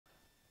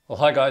Well,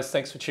 hi guys,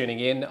 thanks for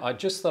tuning in. I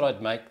just thought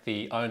I'd make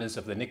the owners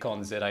of the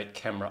Nikon Z8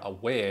 camera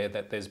aware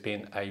that there's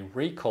been a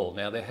recall.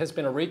 Now, there has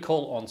been a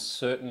recall on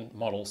certain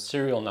model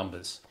serial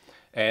numbers,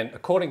 and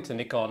according to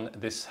Nikon,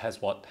 this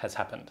has what has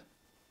happened.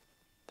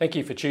 Thank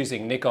you for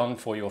choosing Nikon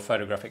for your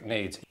photographic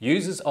needs.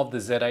 Users of the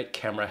Z8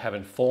 camera have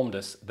informed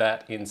us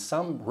that in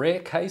some rare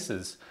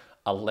cases,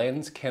 a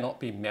lens cannot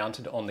be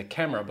mounted on the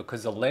camera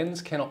because the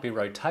lens cannot be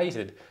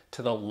rotated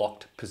to the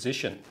locked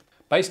position.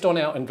 Based on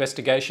our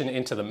investigation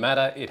into the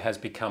matter, it has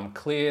become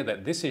clear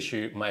that this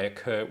issue may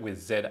occur with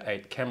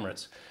Z8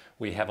 cameras.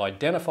 We have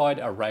identified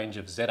a range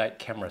of Z8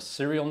 camera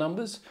serial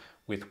numbers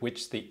with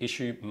which the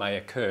issue may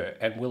occur,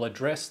 and will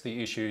address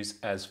the issues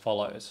as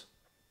follows.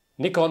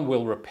 Nikon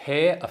will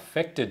repair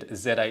affected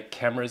Z8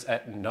 cameras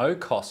at no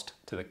cost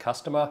to the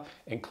customer,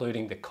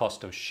 including the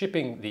cost of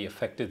shipping the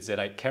affected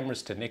Z8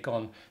 cameras to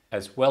Nikon,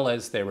 as well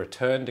as their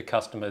return to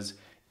customers,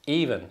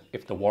 even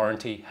if the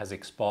warranty has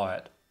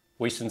expired.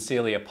 We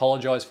sincerely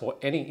apologise for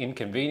any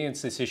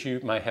inconvenience this issue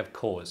may have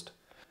caused.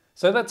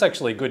 So that's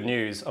actually good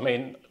news. I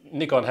mean,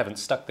 Nikon haven't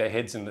stuck their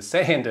heads in the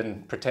sand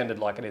and pretended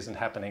like it isn't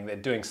happening. They're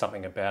doing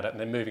something about it and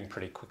they're moving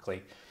pretty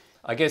quickly.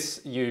 I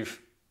guess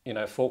you've,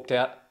 forked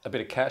out a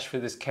bit of cash for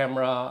this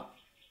camera.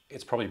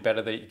 It's probably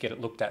better that you get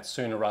it looked at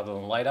sooner rather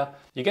than later.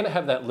 You're going to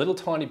have that little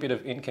tiny bit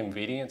of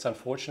inconvenience,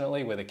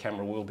 unfortunately, where the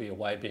camera will be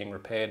away being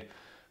repaired,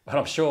 but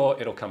I'm sure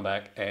it'll come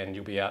back and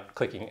you'll be out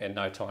clicking in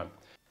no time.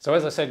 So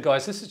as I said,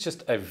 guys, this is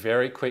just a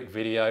very quick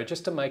video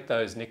just to make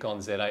those Nikon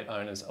Z8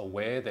 owners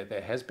aware that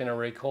there has been a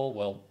recall.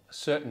 Well,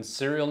 certain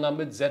serial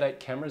numbered Z8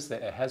 cameras,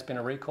 there has been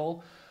a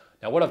recall.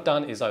 Now what I've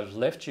done is I've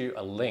left you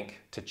a link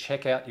to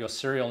check out your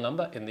serial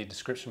number in the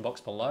description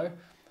box below.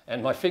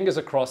 And my fingers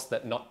are crossed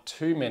that not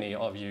too many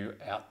of you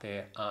out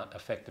there aren't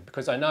affected,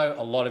 because I know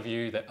a lot of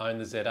you that own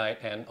the Z8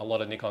 and a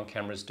lot of Nikon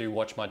cameras do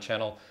watch my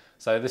channel.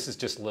 So this is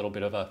just a little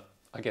bit of a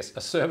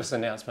service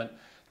announcement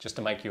just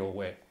to make you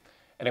aware.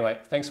 Anyway,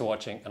 thanks for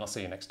watching and I'll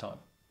see you next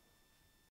time.